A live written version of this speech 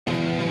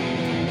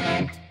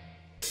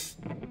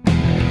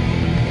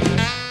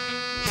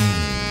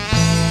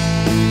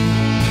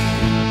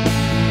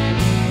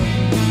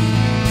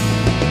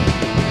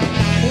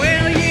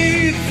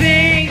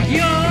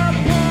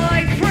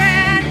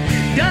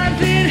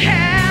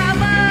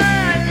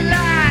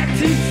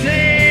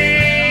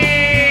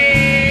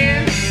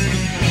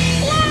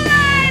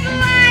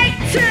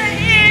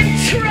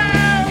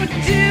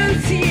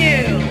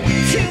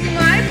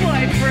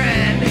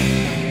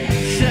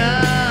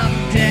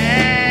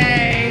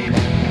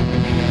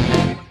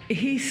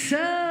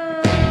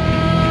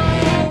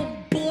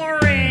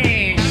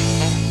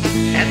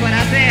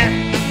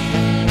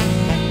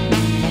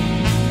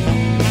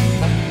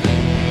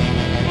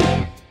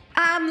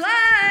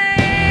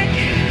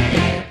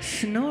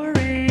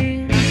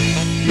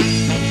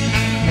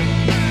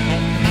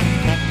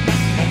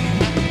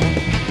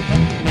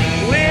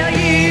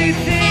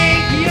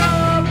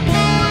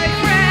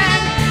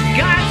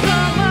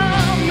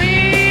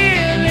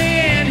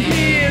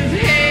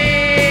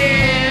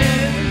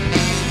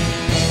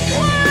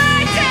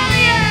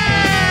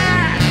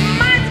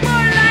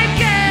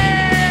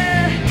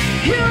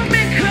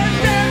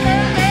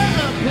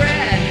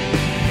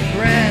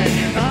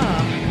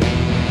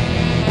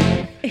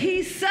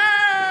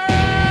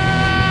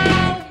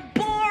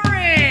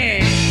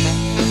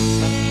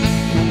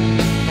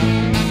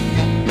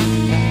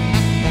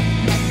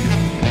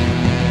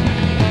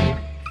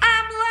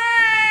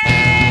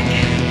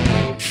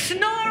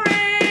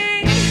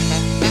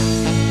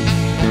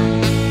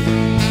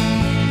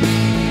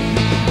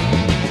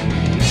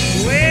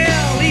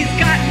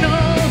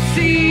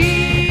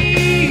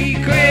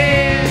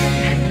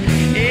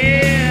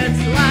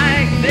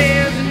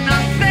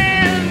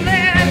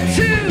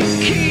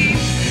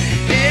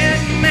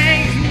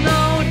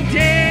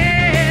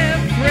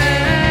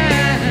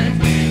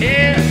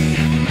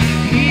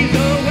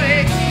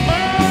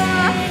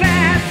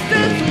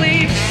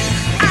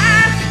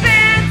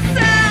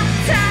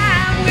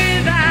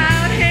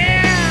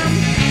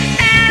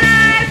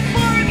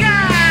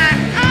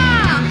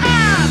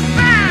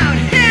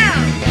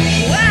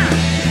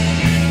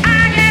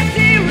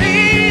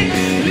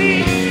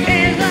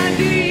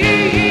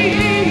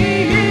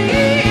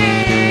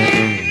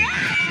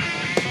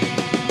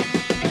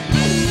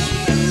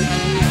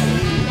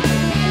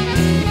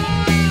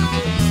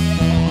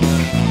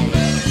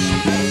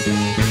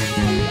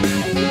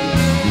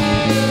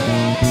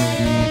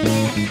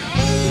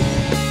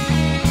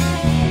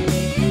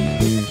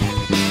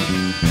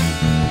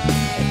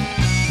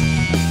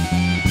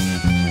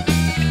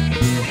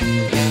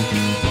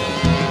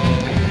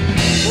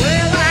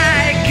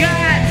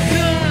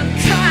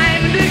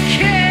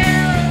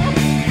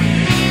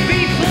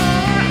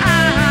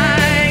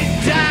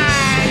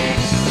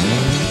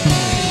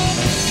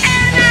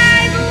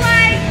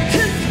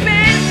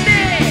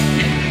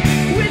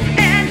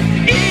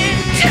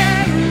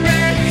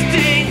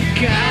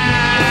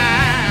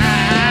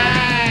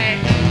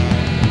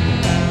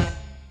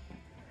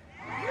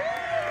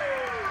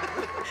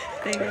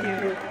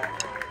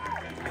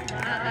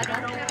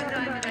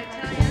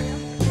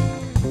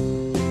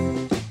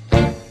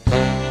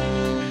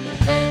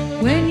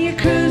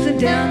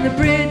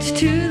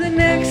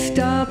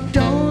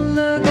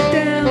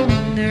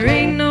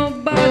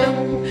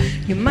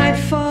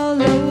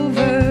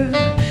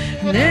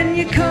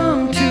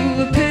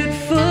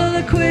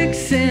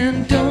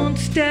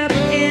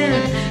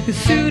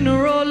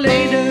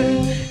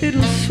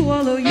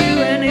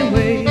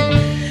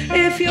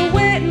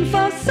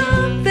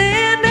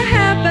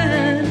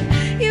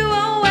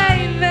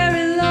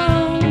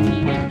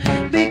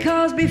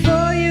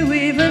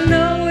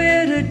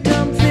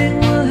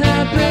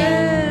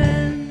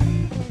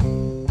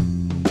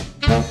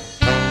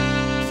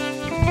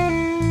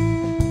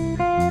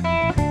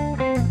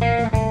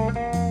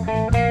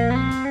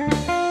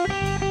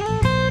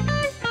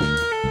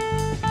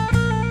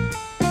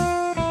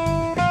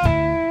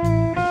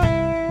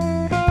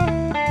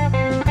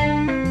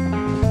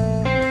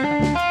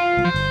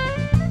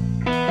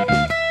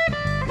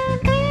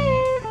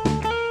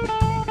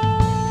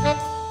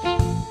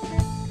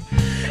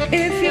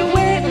If you're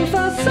waiting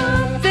for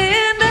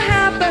something to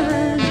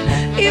happen,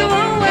 you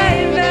won't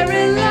wait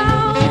very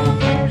long,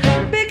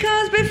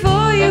 because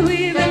before you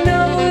even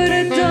know it,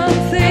 a dumb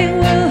thing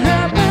will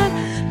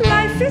happen.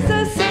 Life is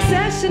a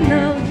succession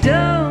of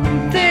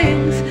dumb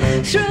things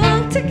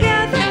strung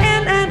together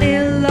in an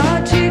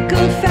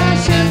illogical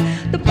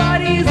fashion. The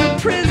body is a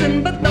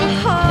prison, but the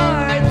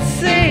heart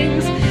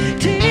sings,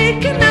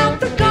 taking out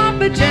the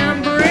garbage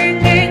and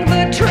bringing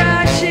the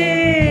trash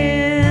in.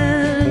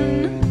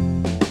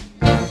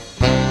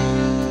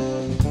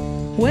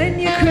 When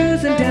you're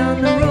cruising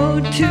down the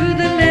road to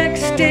the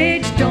next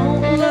stage,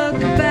 don't look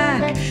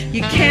back.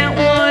 You can't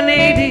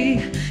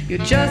 180, you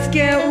just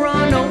get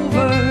run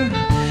over.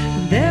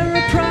 There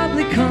will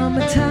probably come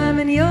a time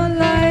in your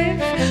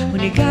life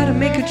when you gotta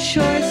make a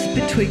choice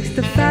betwixt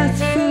the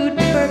fast food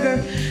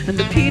burger and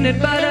the peanut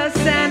butter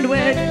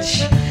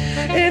sandwich.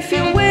 If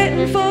you're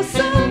waiting for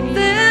something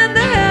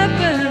to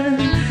happen,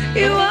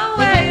 you won't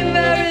wait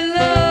very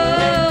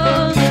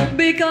long,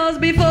 because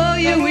before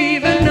you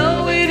even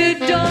know it, a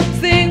dumb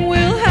thing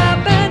will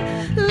happen.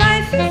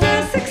 Life is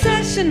a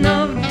succession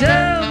of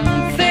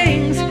dumb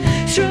things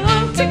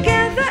strung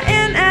together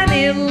in an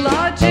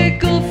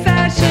illogical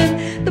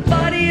fashion. The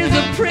body is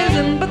a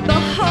prison, but the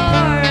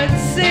heart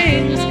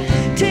sings,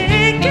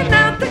 taking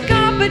out the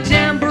garbage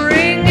and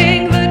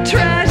bringing the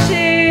trash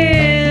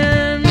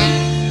in,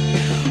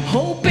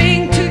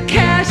 hoping to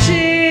cash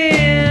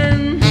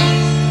in,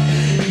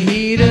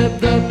 heat up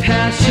the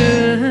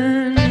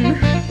passion.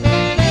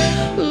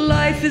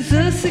 Life is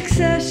a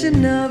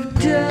succession of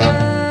dumb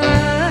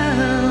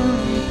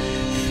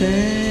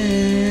things.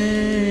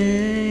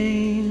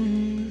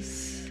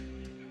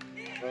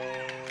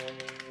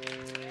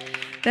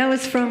 That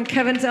was from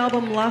Kevyn's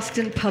album Lost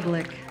in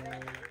Public.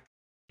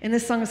 And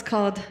this song is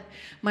called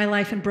My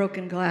Life in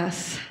Broken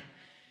Glass.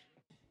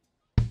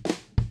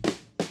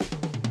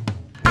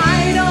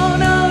 I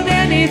don't own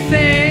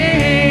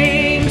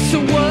anything, so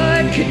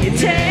what can you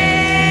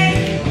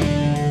take?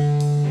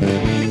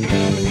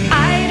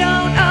 I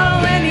don't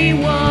owe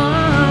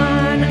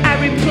anyone, I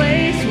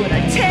replace what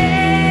I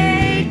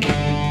take.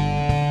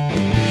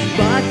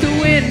 But the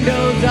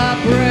windows are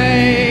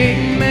break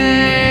me,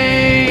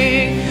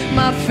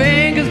 my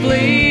fingers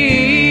bleed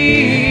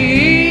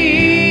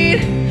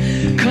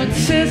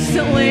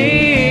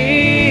consistently.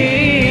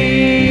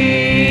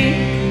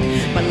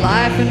 My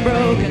life in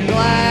broken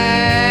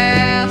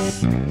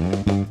glass.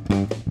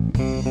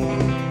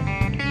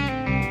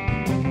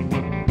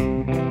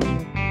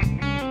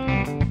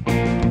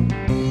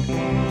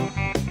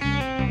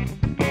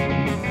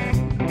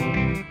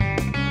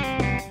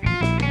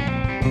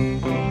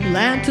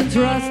 Lanterns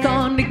rust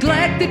on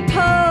neglected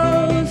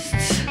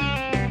posts,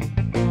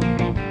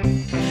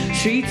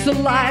 streets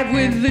alive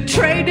with the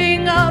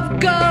trading of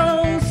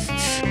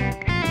ghosts,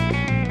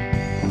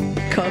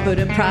 covered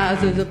in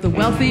prizes of the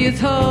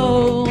wealthiest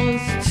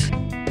hosts.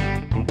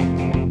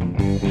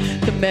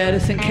 The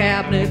medicine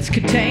cabinets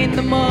contain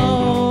the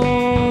most.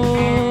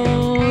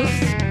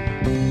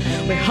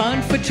 We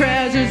hunt for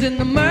treasures in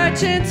the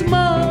merchant's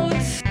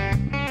moats,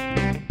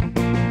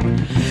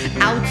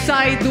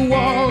 outside the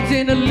walls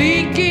in a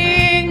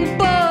leaking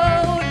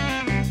boat.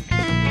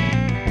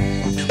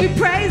 We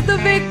praise the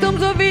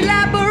victims of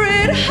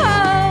elaborate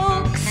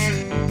hoax,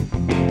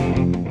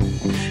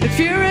 the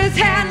furious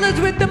handlers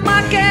with the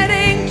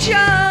marketing joke,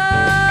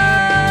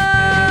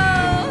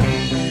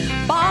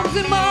 bombs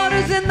and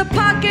mortars in the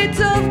pockets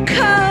of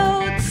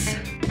coats,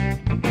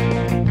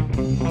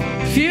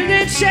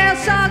 fusion shell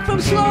shock from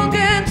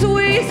slogans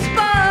we spoke.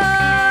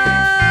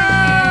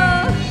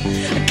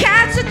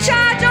 Catch a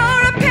charge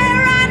or a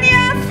pair on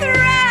your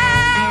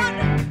throat.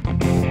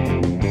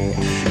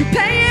 You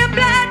pay in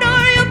blood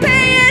or you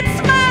pay in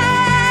smoke.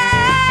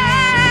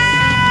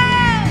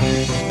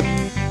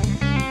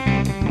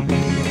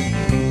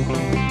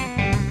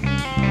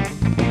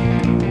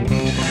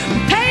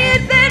 Pay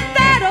it then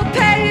that or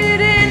pay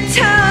it in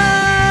time.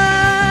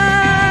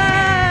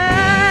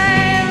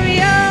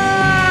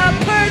 Your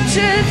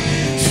purchase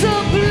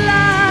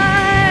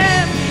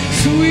sublime,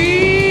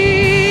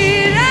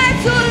 sweet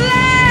isolation.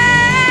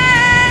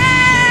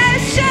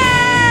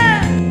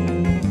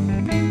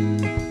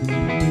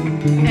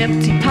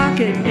 Empty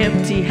pocket,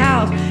 empty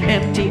house,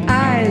 empty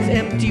eyes,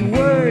 empty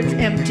words,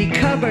 empty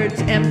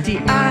cupboards, empty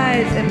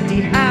eyes,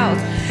 empty house,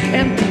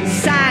 empty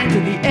sign to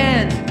the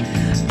end.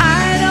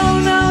 I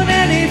don't own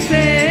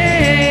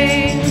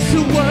anything,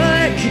 so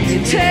what can you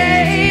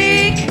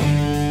take?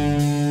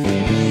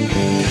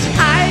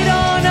 I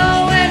don't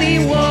owe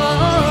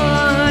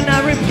anyone, I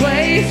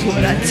replace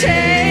what I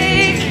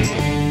take.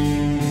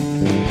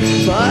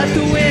 But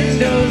the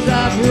windows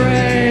are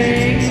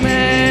break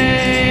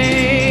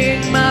me,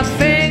 my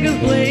fingers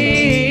bleed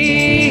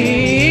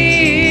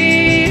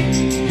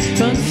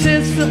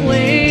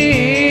consistently.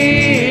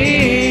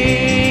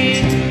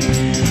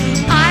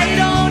 I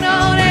don't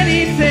own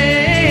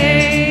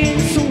anything,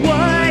 so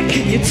what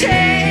can you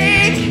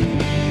take?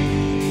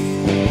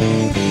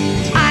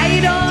 I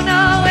don't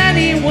owe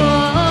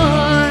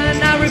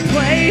anyone, I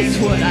replace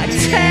what I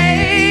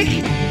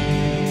take.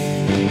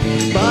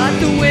 But but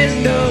the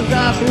windows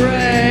are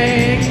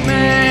break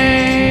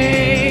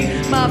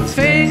make my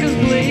fingers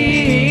bleed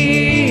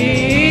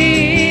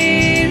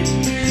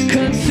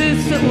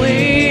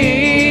consistently.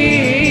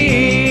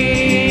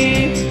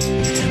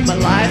 My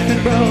life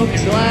in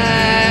broken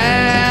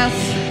glass,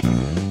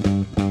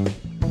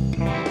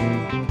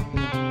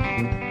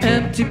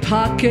 empty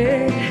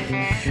pocket,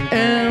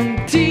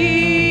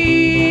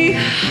 empty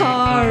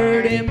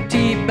heart,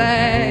 empty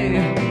bag,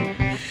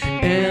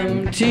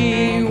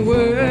 empty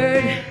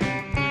word,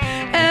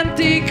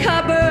 empty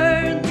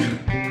cupboard,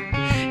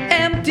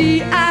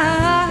 empty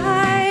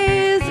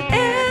eyes,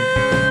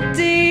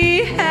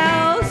 empty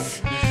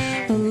house,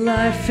 a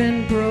life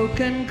in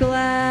broken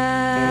glass.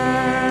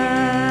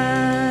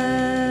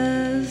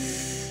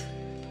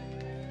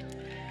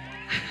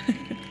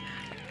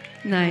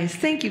 Nice.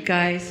 Thank you,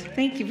 guys.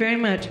 Thank you very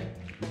much.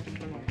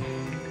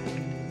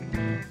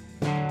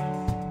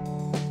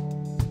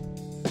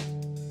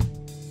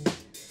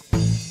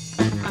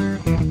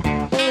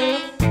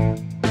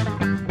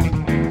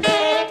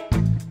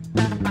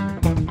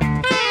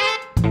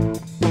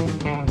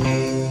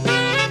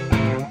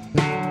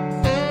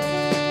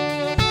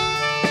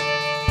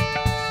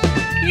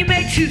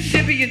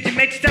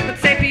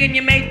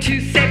 You made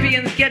two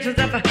sapient sketches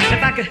of if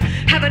I could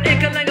have an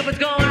inkling of what's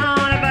going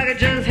on, if I could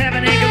just have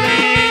an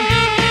inkling.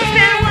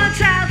 Spend one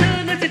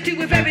childhood, listen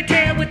to a fairy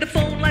tale with the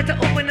phone lights are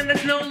open and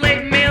there's no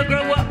late mail.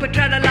 Grow up and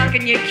try to lock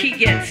and your key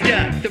gets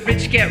stuck. The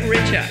rich get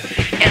richer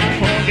and the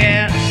poor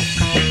get.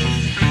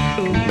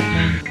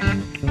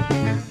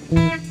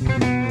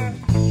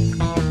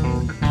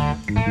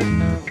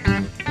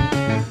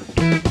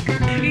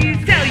 You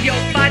sell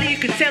your body, you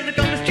can sell it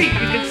on the street,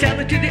 you can sell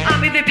it to the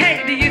army, they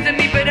pay to use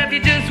me, but if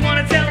you just want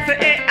to sell for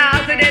 8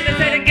 hours a day, they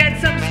say to get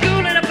some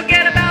school and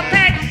forget about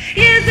pay.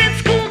 Years in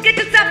school, get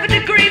yourself a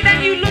degree,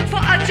 then you look for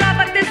a job,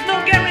 but there's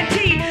no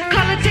guarantee.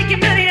 College take your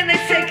money and they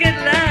say good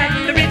luck.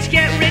 The rich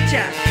get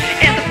richer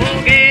and the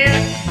poor get.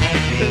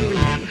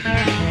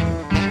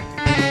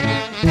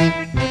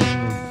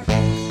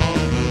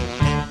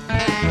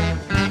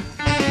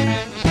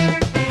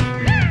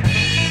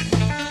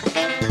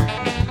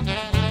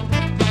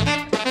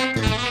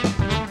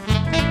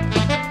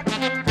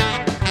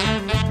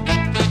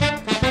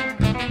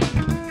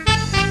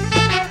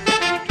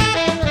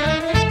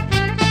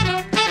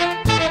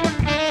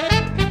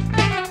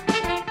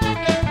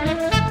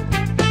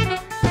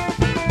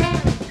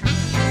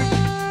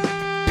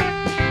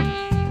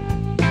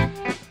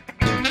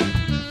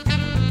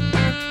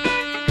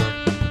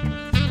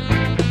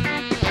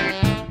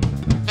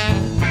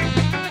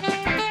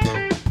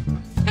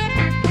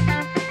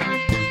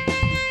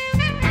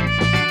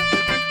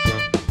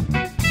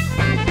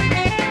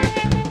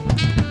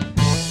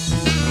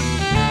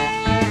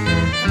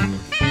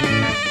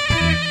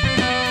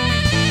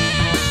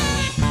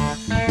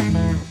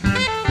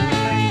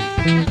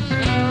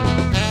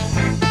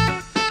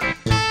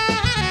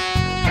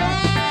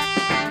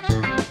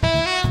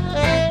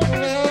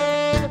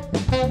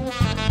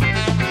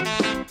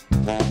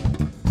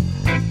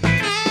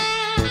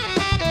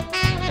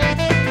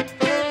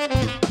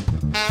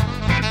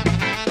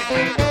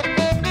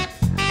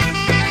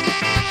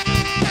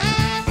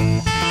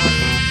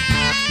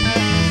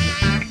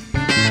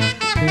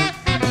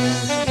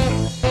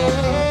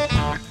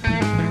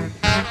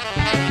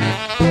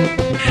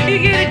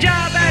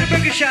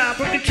 Shop,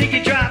 or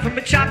continue drop from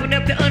a chopping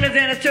up the unders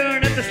and a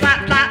stirring up the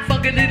slap, flop,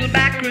 funky little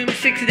back room,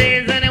 6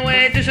 days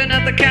anyway, dishing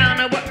up the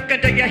counter, work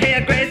until your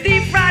hair grays,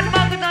 deep fried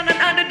muffins on an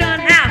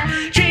underdone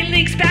house, chain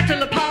link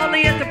spatula,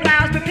 polyester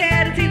blouse,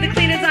 prepare to see the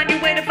cleaners on your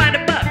way to find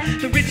a buck.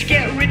 The rich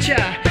get richer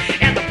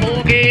and the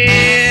poor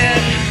get.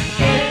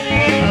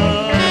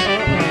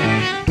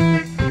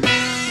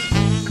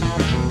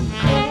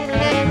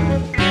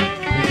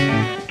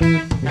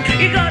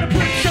 You gotta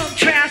put some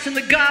trash in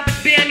the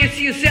garbage bin, you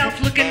see yourself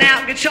looking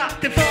out, get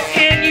shocked and fall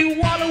in. You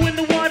wallow in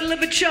the water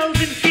of a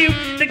chosen few.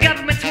 The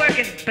government's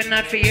working, but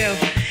not for you.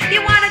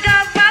 You wanna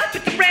go vote,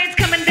 but the rain's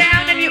coming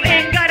down and you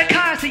ain't got a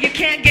car, so you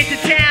can't get to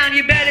town.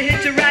 You better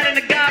hitch a ride in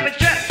a garbage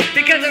truck,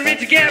 because the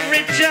rich get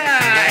richer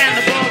and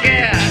the poor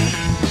get.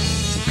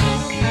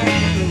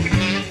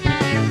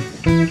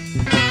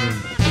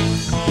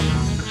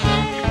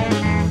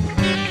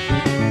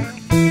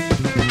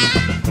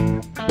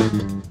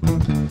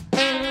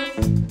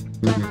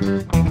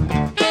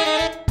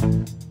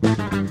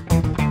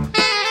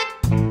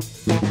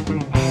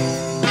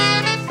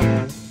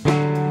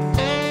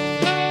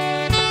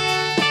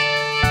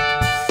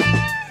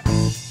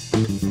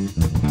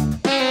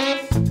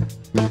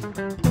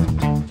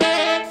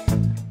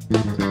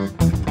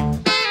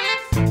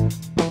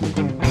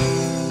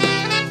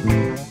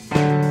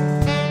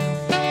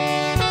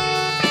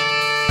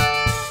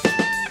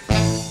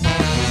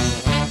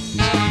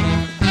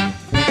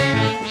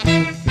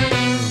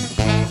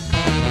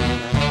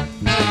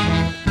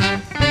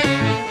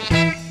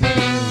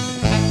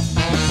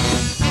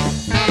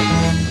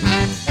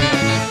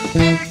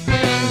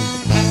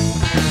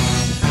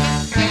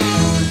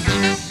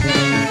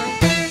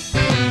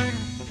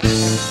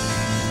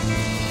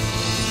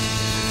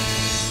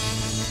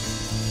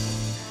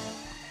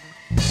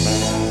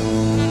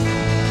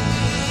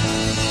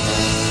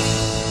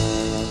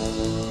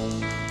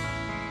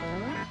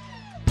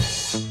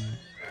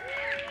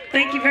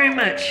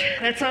 much.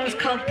 That song is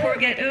called Pour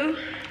Get Oo.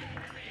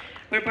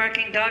 We're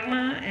barking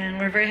Dogma, and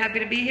we're very happy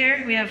to be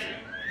here. We have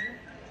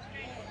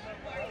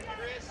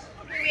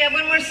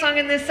one more song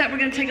in this set. We're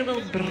going to take a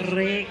little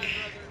break.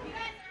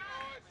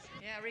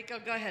 Yeah, Rico,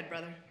 go ahead,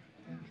 brother.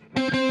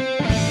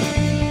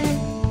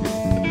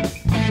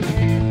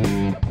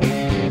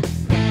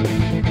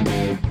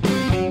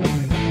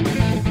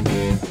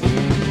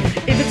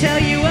 If I tell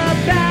you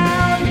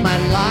about my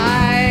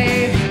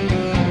life,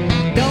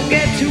 don't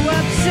get too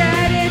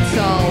upset, it's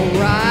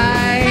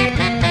alright.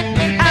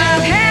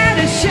 I've had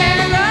a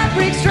share of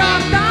bricks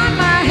dropped on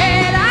my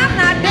head. I'm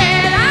not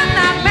dead, I'm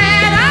not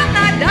mad, I'm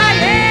not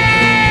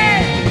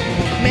dying.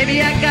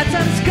 Maybe I got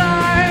some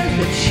scars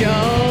that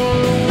show.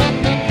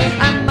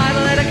 I might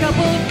have let a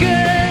couple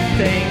good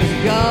things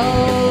go.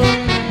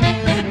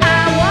 I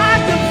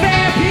walked a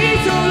fair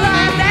piece of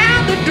life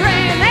down the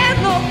drain. There's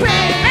no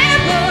pain,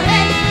 there's no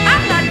hate.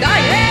 I'm not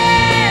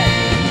dying.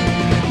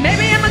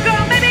 Maybe I'm a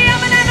girl, maybe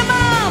I'm an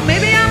animal.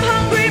 Maybe I'm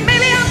hungry,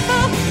 maybe I'm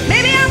full.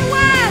 Maybe I'm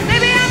wild,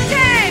 maybe I'm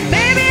tame.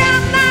 Maybe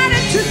I'm not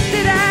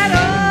interested at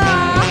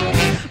all.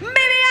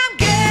 Maybe I'm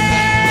gay.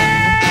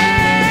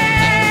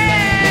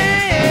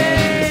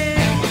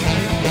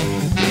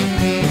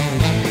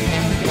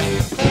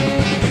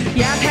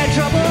 Yeah, I've had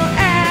trouble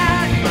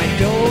at my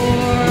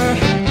door.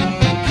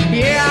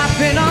 Yeah, I've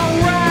been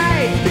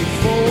alright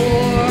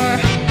before.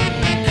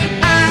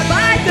 I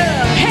bite the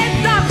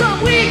heads off some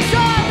weeks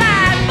all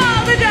night.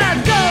 All the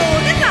dust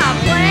goes. It's not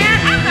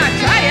planned. I'm not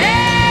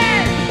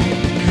trying.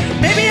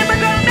 Maybe I'm a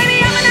girl,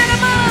 maybe I'm an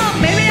animal.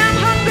 Maybe I'm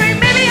hungry,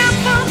 maybe I'm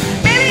full.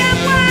 Maybe I'm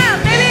wild,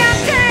 maybe I'm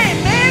tame.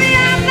 Maybe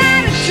I'm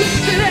not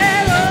interested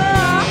at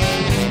all.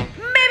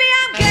 Maybe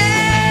I'm gay.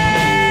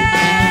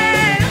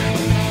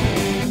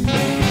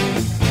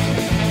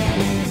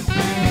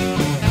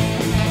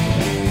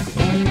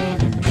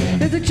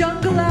 There's a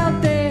jungle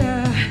out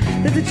there.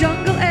 There's a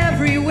jungle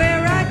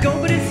everywhere I go,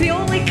 but it's the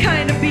only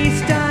kind of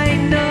beast I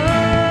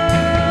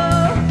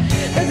know.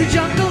 There's a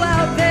jungle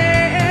out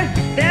there.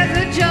 There's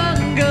a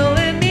jungle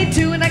in me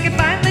too, and I can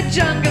find the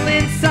jungle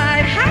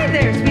inside. Hi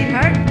there,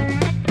 sweetheart.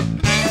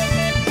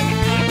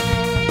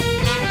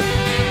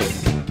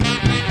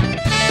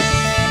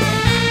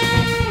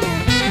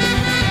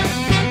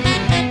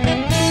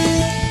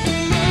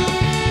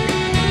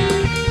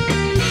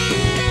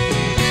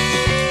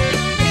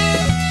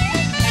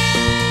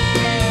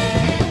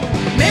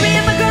 Maybe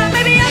I'm a girl,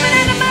 maybe I'm an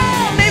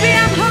animal. Maybe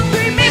I'm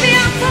hungry, maybe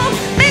I'm full.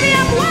 Maybe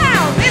I'm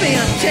wild, maybe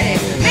I'm tame.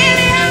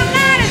 Maybe I'm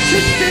not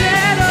interested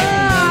at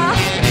all.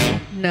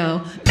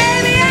 No,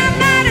 maybe I'm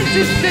not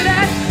interested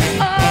at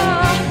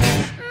all.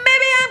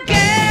 Maybe I'm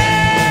gay.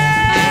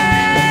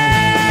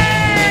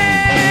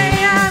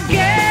 I'm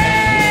gay.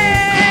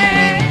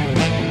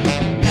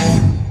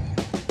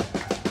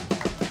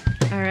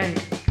 All right.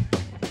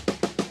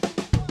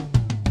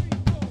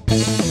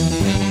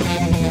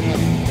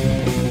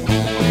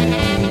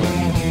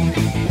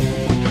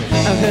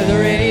 I've heard the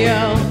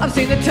radio, I've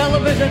seen the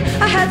television.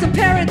 I had some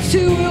parents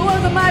too, it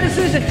wasn't my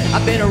decision.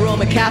 I've been a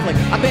Roman Catholic,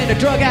 I've been a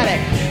drug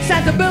addict.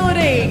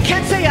 Sensibility,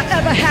 can't say I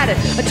ever had it.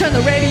 I turn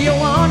the radio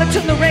on, I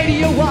turn the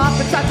radio off.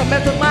 It starts to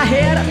mess with my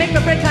head, I make my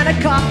brain kinda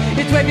cough.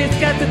 It's wavy, it's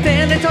got the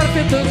thin, it sort of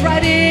filters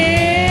right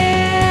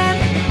in.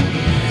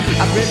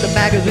 I've read the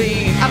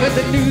magazine, I've read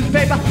the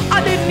newspaper. I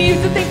didn't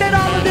used to think that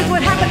all of this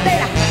would happen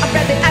later. I've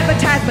read the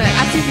advertisement,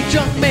 I see the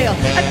junk mail.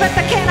 As best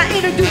I can, I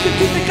introduce it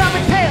to the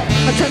garbage pail.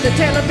 I turn the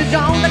television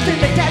on, I turn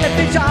the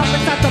television off.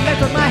 It starts to mess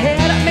with my head,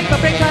 I make my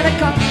brain kinda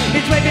cough.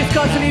 It's way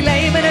disgustingly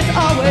lame and it's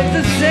always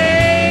the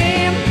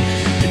same.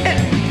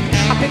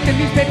 I pick the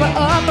newspaper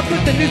up, I put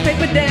the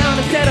newspaper down.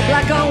 Instead of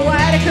black on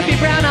white, it could be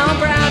brown on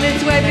brown.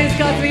 It's way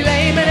disgustingly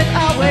lame and it's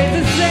always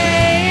the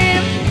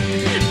same.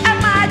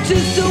 Am I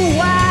just a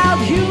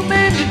wild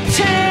human to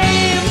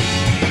tame?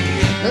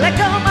 Let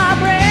go of my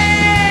brain.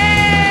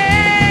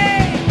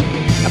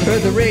 I've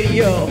heard the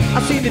radio,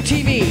 I've seen the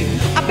TV.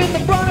 I've been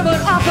the brunt of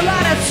an awful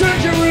lot of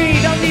surgery.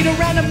 Don't need a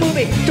random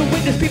movie to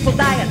witness people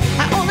dying.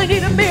 I only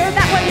need a mirror,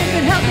 that way it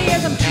can help me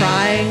as I'm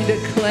trying to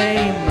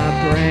claim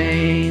my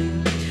brain.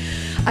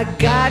 I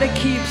gotta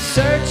keep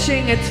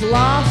searching, it's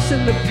lost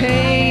in the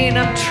pain.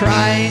 I'm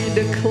trying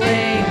to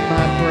claim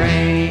my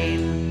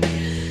brain.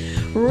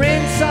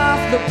 Rinse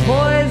off the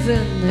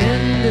poison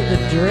into the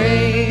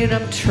drain.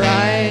 I'm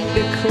trying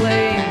to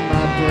claim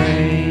my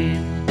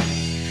brain.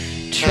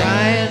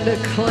 Trying to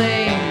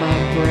claim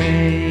my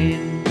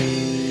brain.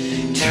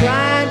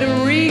 Trying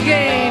to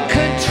regain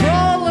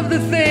control of the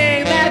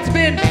thing that's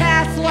been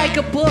passed like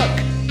a book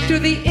through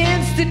the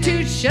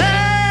institution.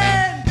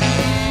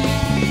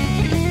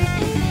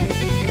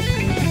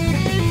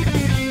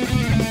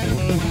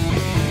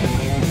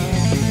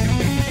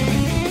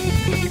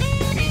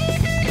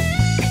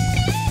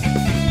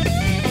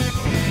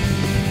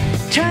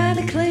 Trying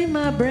to claim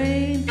my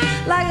brain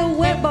like a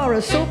wet bar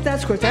of soap that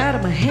squirts out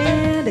of my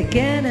hand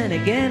again and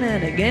again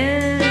and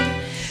again.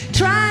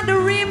 Trying to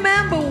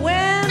remember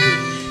when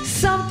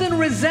something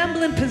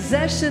resembling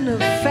possession of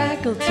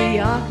faculty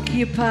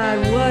occupied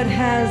what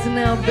has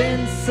now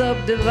been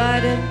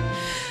subdivided.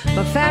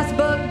 My fast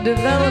buck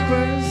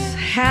developers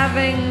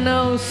having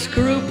no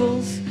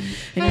scruples,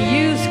 and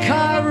used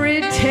car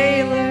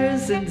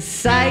retailers, and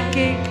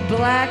psychic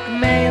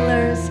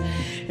blackmailers,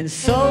 and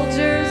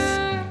soldiers,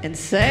 and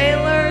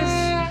sailors,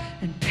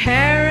 and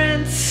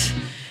parents,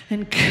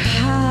 and cops.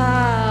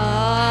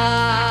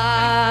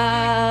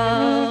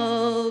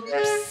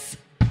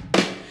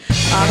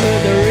 I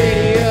heard the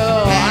radio,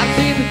 I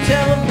seen the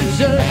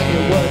television,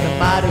 it wasn't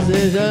my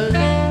decision.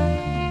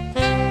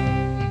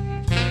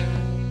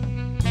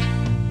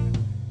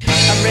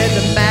 I read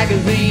the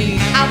magazine,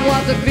 I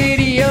watched the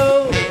video,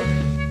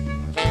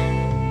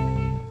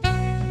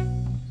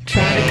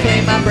 trying to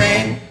clean my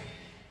brain.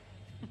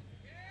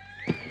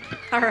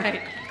 All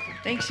right.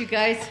 Thanks, you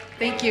guys.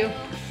 Thank you.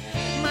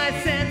 My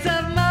sense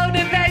of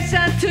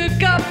motivation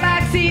took a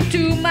backseat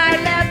to my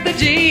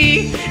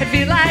lethargy. I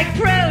feel like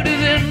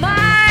produce in my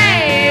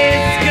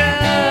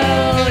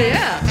skull.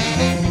 Yeah.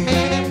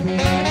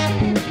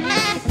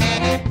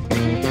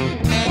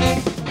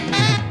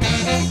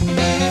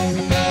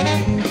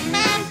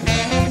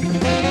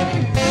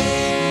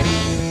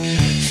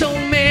 So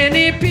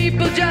many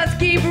people just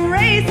keep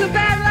racing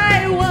back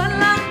like one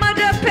lump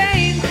of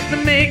pain.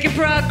 They're making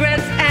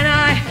progress and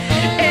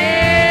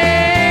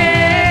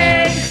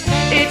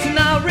it's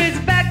not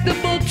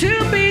respectable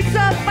to be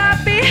so far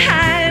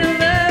behind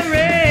the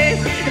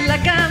race,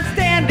 like I'm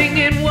standing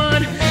in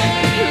one place.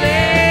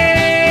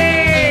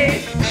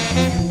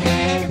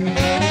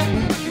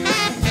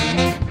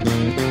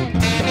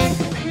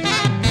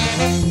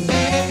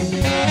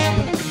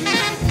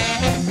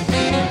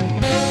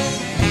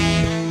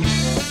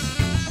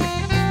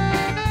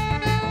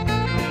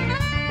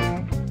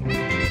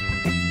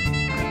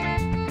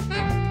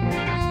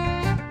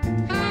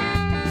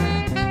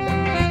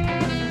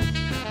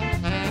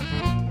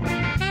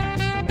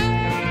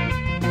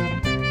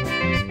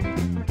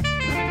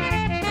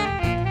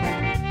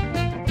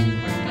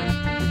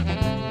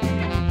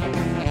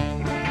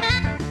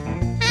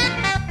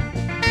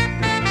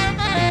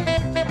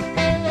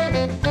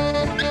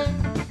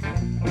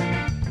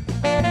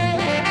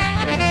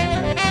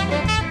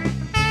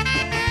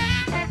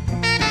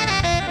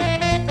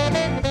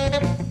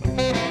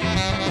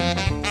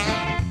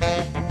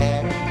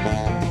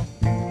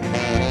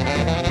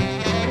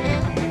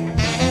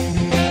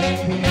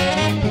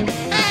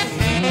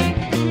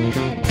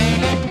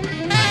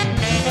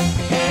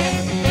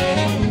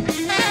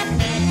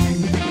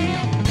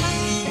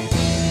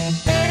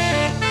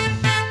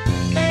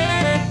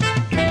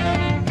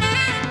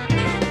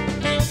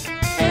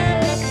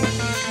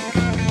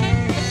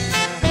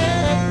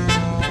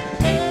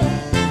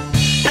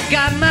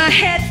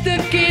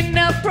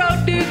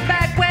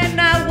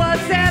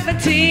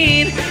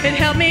 It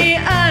helped me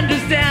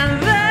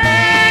understand the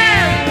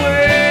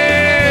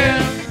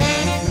world.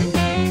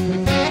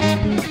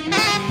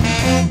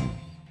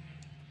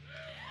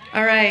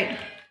 All right.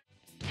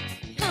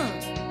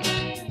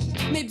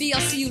 Maybe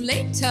I'll see you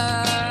later.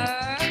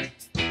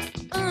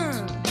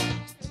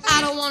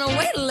 I don't wanna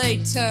wait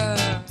later.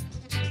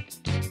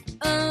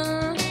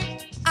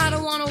 I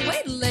don't wanna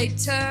wait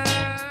later.